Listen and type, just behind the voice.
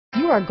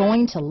are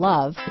going to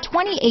love the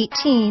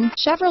 2018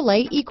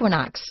 Chevrolet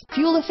Equinox.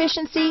 Fuel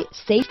efficiency,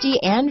 safety,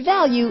 and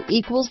value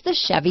equals the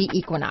Chevy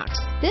Equinox.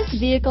 This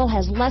vehicle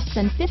has less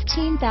than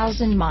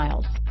 15,000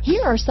 miles.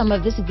 Here are some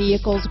of this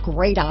vehicle's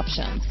great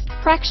options: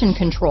 traction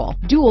control,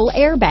 dual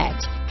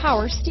airbags,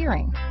 power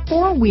steering,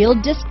 four-wheel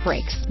disc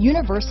brakes,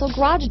 universal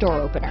garage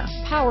door opener,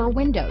 power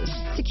windows,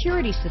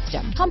 security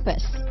system,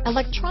 compass,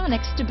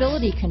 electronic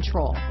stability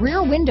control,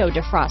 rear window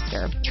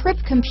defroster, trip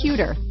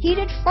computer,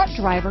 heated front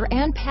driver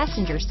and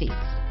passenger seats,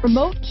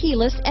 remote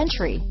keyless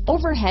entry,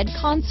 overhead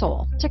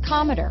console,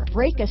 tachometer,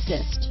 brake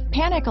assist,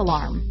 panic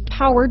alarm,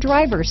 power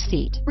driver's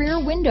seat,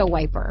 rear window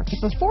wiper.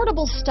 If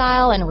affordable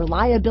style and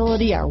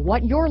reliability are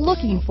what you're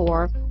looking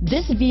for,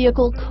 this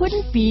vehicle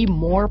couldn't be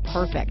more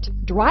perfect.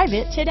 Drive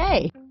it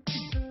today.